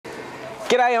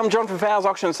G'day, I'm John from Fowles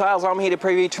Auctions and Sales. I'm here to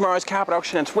preview tomorrow's carpet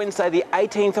auction. It's Wednesday the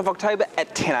 18th of October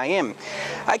at 10 a.m.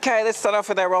 Okay, let's start off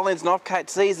with our roll-ins and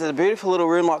off-coats. These are the beautiful little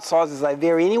room lot sizes. They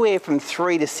vary anywhere from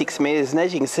 3 to 6 metres, and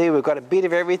as you can see, we've got a bit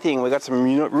of everything. We've got some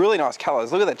really nice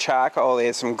colours. Look at the charcoal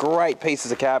there, some great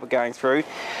pieces of carpet going through.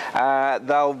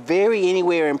 They'll vary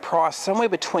anywhere in price, somewhere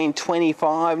between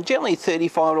 $25 and generally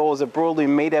 $35 a broadloom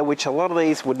metre, which a lot of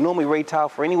these would normally retail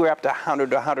for anywhere up to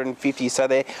 $100 to $150, so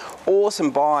they're awesome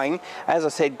buying. As I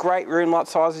said, great room lot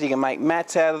sizes. You can make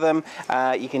mats out of them.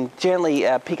 You can generally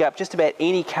pick up just about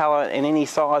any colour and any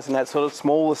size, and that sort of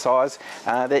smaller size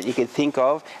that you could think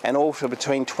of, and also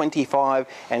between $25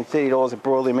 and $30 a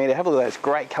broadloom metre. Have a look at those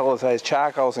great colours. Those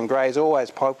charcoals and greys,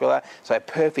 always popular, so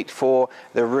perfect for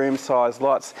the room size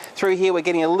lots. Through here we're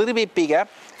getting a little bit bigger.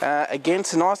 Again,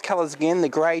 some nice colours again, the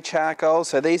grey charcoal.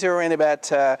 So these are around about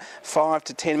 5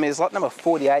 to 10 metres. Lot number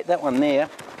 48, that one there.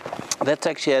 That's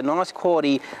actually a nice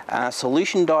quality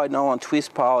solution dyed nylon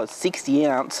twist pile. It's 60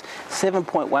 ounce,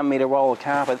 7.1 metre roll of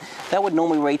carpet. That would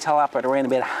normally retail up at around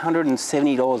about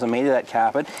 $170 a metre, that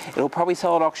carpet. It'll probably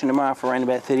sell at auction tomorrow for around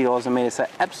about $30 a metre, so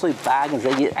absolute bargains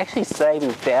there. You're actually saving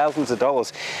thousands of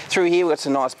dollars. Through here we've got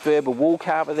some nice Berber wool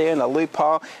carpet there in the loop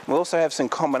pile. We also have some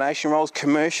combination rolls,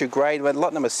 commercial grade.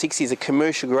 Lot number 60 is a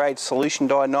commercial grade solution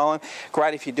dyed nylon.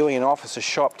 Great if you're doing an office or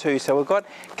shop too. So we've got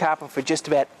carpet for just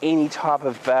about any type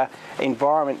of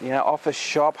environment, you know, office,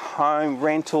 shop, home,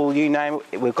 rental, you name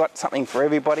it. We've got something for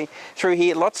everybody. Through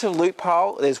here, lots of loop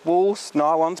pile. There's wools,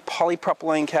 nylons,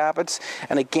 polypropylene carpets,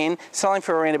 and again, selling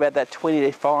for around about that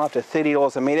 $25 to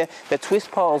 $30 a metre. The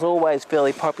twist pile is always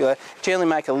fairly popular. Generally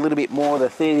make a little bit more, the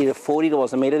 $30 to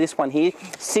 $40 a metre. This one here,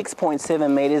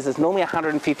 6.7 metres. It's normally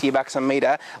 $150 a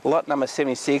metre. Lot number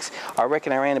 76, I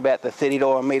reckon around about the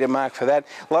 $30 a metre mark for that.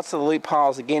 Lots of loop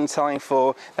piles again selling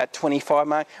for that 25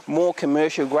 mark. More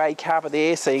commercial grade carpet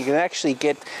there, so you can actually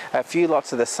get a few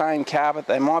lots of the same carpet.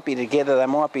 They might be together, they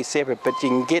might be separate, but you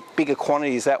can get bigger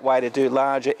quantities that way to do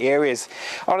larger areas.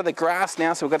 Onto the grass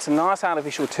now, so we've got some nice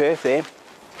artificial turf there.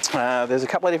 There's a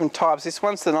couple of different types. This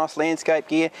one's the nice landscape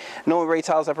gear. Normal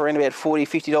retails up around about $40,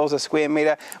 $50 a square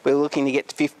metre. We're looking to get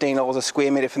to $15 a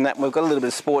square metre from that. We've got a little bit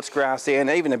of sports grass there and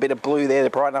even a bit of blue there to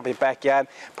brighten up your backyard.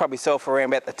 Probably sell for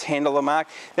around about the $10 mark.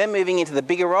 Then moving into the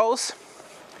bigger rolls.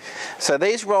 So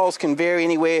these rolls can vary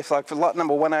anywhere, like for lot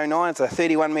number 109, it's a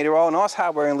 31 metre roll, nice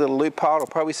hard wearing little loop pile. It'll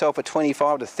probably sell for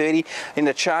 25 to 30. In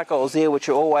the charcoals there, which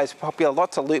are always popular,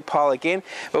 lots of loop pile again,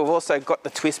 but we've also got the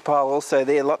twist pile also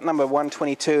there. Lot number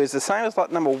 122 is the same as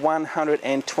lot number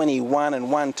 121 and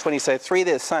 120, so three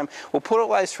they're the same. We'll put all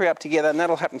those three up together, and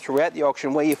that'll happen throughout the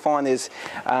auction where you find there's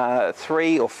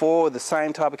 3 or 4 of the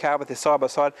same type of carpet, they're side by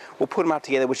side. We'll put them up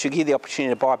together, which will give you the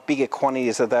opportunity to buy bigger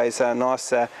quantities of those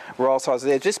nice roll sizes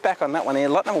there. Just back on that one here,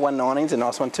 lot number 119 is a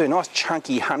nice one too. Nice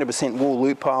chunky 100% wool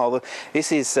loop pile.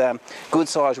 This is good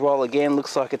size roll again.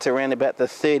 Looks like it's around about the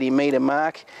 30 metre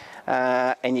mark.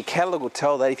 And your catalogue will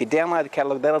tell that. If you download the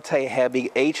catalogue, that'll tell you how big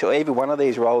each or every one of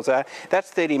these rolls are. That's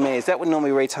 30 metres. That would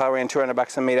normally retail around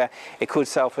 $200 a metre. It could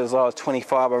sell for as low as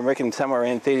 25. I reckon somewhere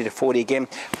around 30 to 40 again.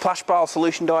 Plush pile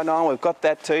solution dyed nylon, we've got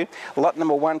that too. Lot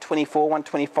number 124,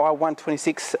 125,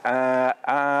 126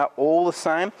 are all the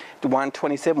same. The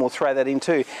 127, we'll throw that in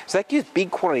too. So that gives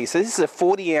big quantities. So this is a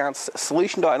 40 ounce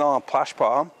solution dyed nylon plush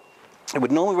pile. It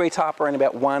would normally retail around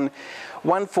about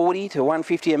 140 to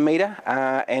 150 a metre,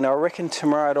 and I reckon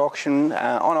tomorrow at auction,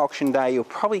 on auction day, you'll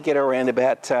probably get around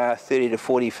about 30 to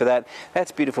 40 for that.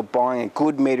 That's beautiful buying, a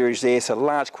good meterage there, so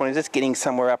large quantities. That's getting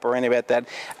somewhere up around about that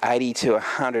 80 to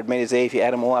 100 metres there if you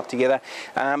add them all up together.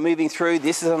 Moving through,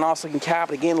 this is a nice looking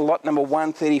carpet again, lot number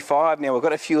 135. Now we've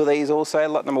got a few of these also,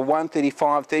 lot number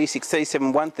 135, 36,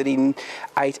 37,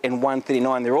 138 and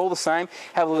 139. They're all the same.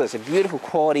 Have a look, it's a beautiful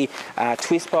quality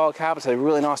twist pile carpet. So a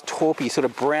really nice taupey sort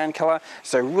of brown colour,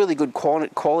 so really good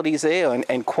qualities there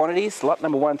and quantities. Lot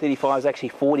number 135 is actually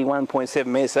 41.7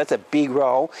 metres, so that's a big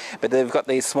roll, but they've got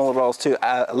these smaller rolls too.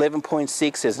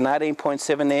 11.6, there's an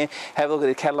 18.7 there. Have a look at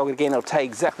the catalogue again, it'll tell you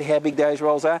exactly how big those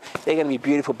rolls are. They're going to be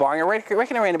beautiful buying. I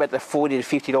reckon around about the $40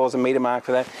 to $50 a metre mark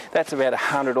for that. That's about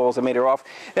 $100 a metre off.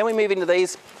 Then we move into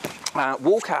these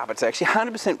wool carpets, actually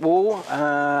 100% wool.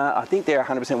 I think they're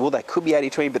 100% wool. They could be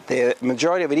 80-20, but the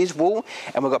majority of it is wool,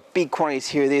 and we've got big quantities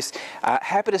here of this.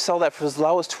 Happy to sell that for as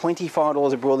low as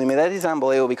 $25 a broadloom metre. That is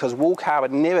unbelievable because wool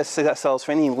carpet never sells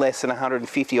for anything less than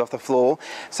 $150 off the floor.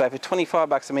 So for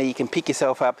 $25 a metre, you can pick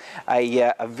yourself up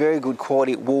a very good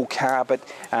quality wool carpet.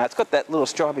 It's got that little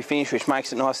stripy finish, which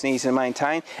makes it nice and easy to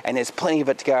maintain, and there's plenty of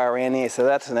it to go around there. So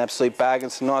that's an absolute bargain.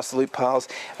 Some nice loop piles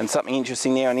and something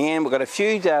interesting there on the end. We've got a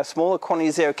few small smaller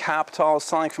quantities there of carpet tiles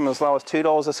selling from as low as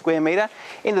 $2 a square metre.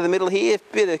 Into the middle here,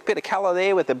 bit of colour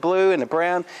there with the blue and the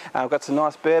brown. We've got some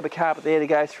nice Berber carpet there to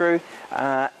go through,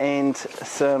 and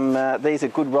some these are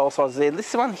good roll sizes there.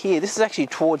 This one here, this is actually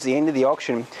towards the end of the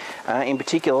auction, in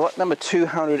particular lot number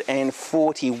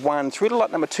 241 through to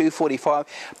lot number 245.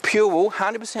 Pure wool,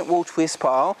 100% wool twist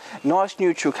pile, nice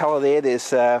neutral colour there.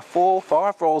 There's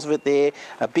 4-5 rolls of it there,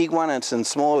 a big one and some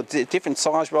smaller different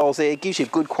size rolls there. Gives you a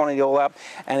good quantity all up,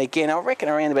 and again I reckon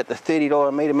around about the $30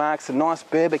 a metre mark. Some nice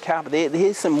Berber carpet there.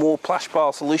 Here's some more plush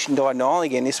pile solution dyed nile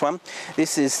again. This one,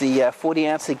 this is the 40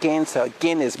 ounce again, so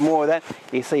again there's more of that.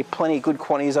 You see plenty of good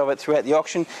quantities of it throughout the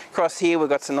auction. Across here we've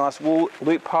got some nice wool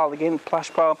loop pile again, plush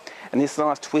pile, and this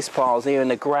nice twist piles there in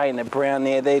the grey and the brown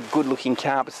there. They're good looking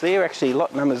carpets. They're actually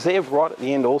lot numbers there right at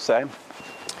the end also.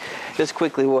 Just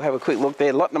quickly, we'll have a quick look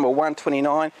there. Lot number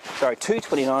 229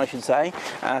 I should say.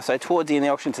 So towards the end of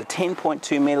the auction, it's a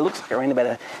 10.2 metre, looks like around about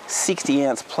a 60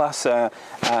 ounce plus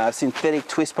synthetic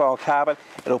twist pile carpet.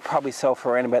 It'll probably sell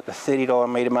for around about the $30 a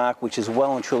metre mark, which is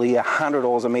well and truly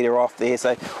 $100 a metre off there.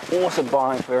 So awesome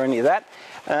buying for any of that.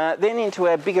 Then into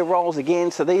our bigger rolls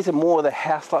again. So these are more of the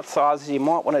house lot sizes. You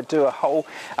might want to do a whole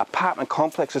apartment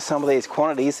complex with some of these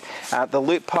quantities. The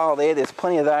loop pile there, there's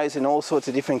plenty of those in all sorts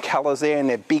of different colours there, and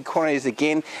they're big quantities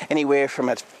again, anywhere from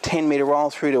a 10 metre roll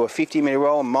through to a 50 metre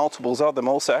roll, and multiples of them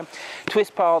also.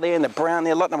 Twist pile there in the brown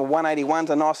there, lot number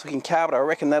 181's a nice looking carpet. I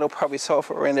reckon that'll probably sell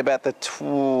for around about the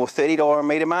 $30 a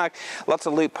metre mark. Lots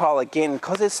of loop pile again,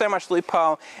 because there's so much loop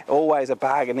pile, always a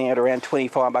bargain there at around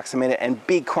 25 bucks a metre, and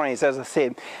big quantities, as I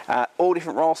said. All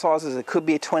different roll sizes. It could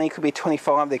be a 20, could be a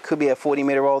 25, there could be a 40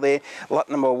 metre roll there. Lot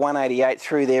number 188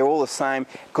 through there, all the same.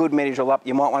 Good meters all up.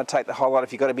 You might want to take the whole lot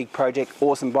if you've got a big project.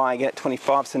 Awesome buying again at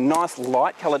 25. So nice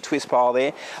light coloured twist pile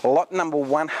there. Lot number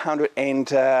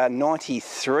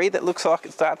 193 that looks like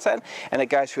it starts at, and it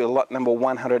goes through lot number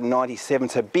 197.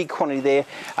 So big quantity there.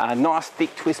 Nice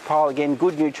thick twist pile again,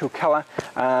 good neutral colour.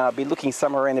 Be looking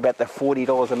somewhere around about the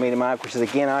 $40 a metre mark, which is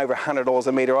again over $100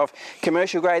 a metre off.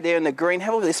 Commercial grade there in the green.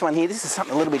 Have a look at this one here. This is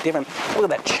something a little bit different. Look at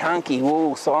that chunky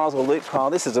wool size or loop pile.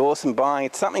 This is awesome buying.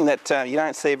 It's something that you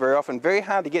don't see very often. Very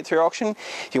hard to get through auction.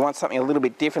 If you want something a little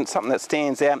bit different, something that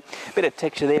stands out, a bit of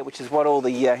texture there, which is what all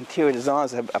the interior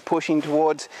designers are pushing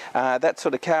towards. That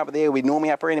sort of carpet there, we normally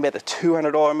up around about the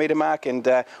 $200 a metre mark, and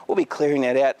we'll be clearing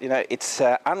that out. You know, it's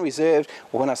unreserved.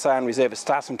 Well, when I say unreserved, it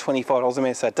starts from $25 a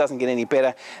metre, so it doesn't get any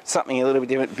better. Something a little bit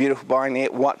different. Beautiful buying there.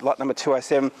 Lot number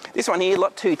 207. This one here,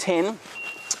 lot 210.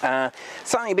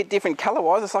 Something a bit different colour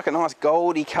wise. It's like a nice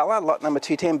goldy colour, lot number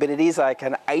 210, but it is like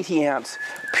an 80 ounce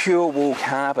pure wool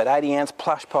carpet, 80 ounce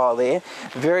plush pile there.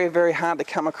 Very, very hard to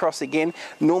come across again.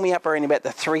 Normally up around about the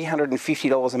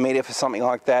 $350 a metre for something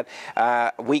like that.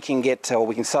 We can get, or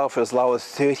we can sell for as low as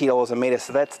 $30 a metre,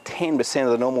 so that's 10%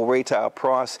 of the normal retail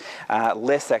price,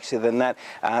 less actually than that.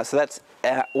 So that's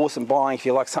awesome buying if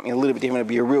you like something a little bit different. It'll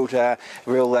be a real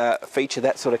feature,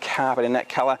 that sort of carpet in that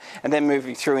colour. And then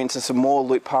moving through into some more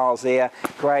loop piles there,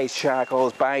 greys,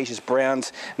 charcoals, beiges,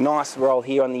 browns. Nice roll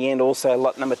here on the end also,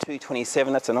 lot number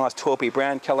 227. That's a nice taupey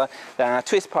brown colour.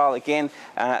 Twist pile again,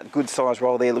 good size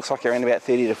roll there. Looks like around about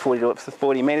 30 to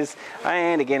 40 metres,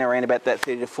 and again around about that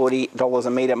 $30 to $40 a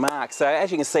metre mark. So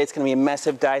as you can see, it's going to be a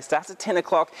massive day. Starts at 10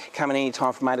 o'clock, come in any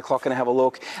time from 8 o'clock and have a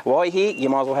look. While you're here, you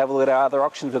might as well have a look at our other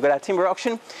auctions. We've got our timber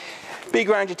auction. Big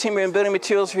range of timber and building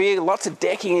materials here. Lots of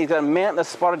decking. You've got a mountain of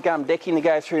spotted gum decking to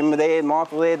go through there.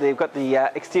 Michael there. They've got the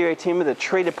exterior timber, the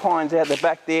treated pines out the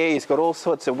back there. He's got all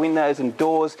sorts of windows and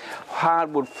doors,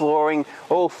 hardwood flooring,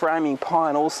 all framing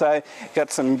pine also.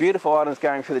 Got some beautiful items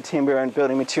going through the timber and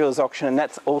building materials auction, and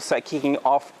that's also kicking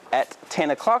off at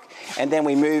 10 o'clock. And then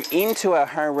we move into our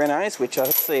home renos, which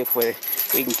let's see if we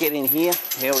can get in here.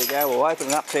 Here we go. We'll open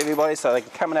it up to everybody so they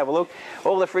can come and have a look.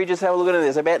 All the fridges, have a look at it.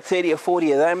 There's about 30 or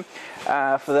 40 of them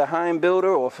for the home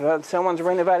builder or for someone's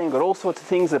renovating. We've got all sorts of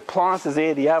things. The appliances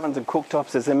there, the ovens and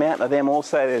cooktops, there's a mountain of them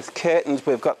also. There's curtains.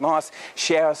 We've got nice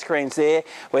shower screens there.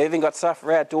 We've even got stuff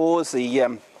for outdoors.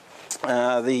 The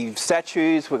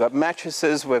statues, we've got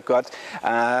mattresses, we've got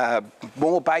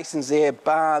more basins there,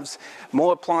 baths,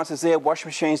 more appliances there, washing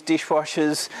machines,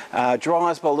 dishwashers,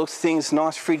 dryers by the looks of things,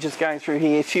 nice fridges going through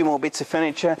here, a few more bits of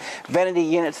furniture, vanity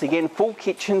units again, full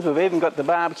kitchens. We've even got the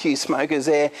barbecue smokers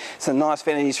there, some nice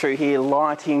vanities through here,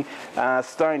 lighting,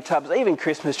 stone tubs, even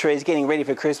Christmas trees, getting ready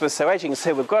for Christmas. So as you can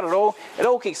see, we've got it all. It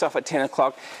all kicks off at 10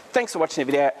 o'clock. Thanks for watching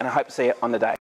the video, and I hope to see you on the day.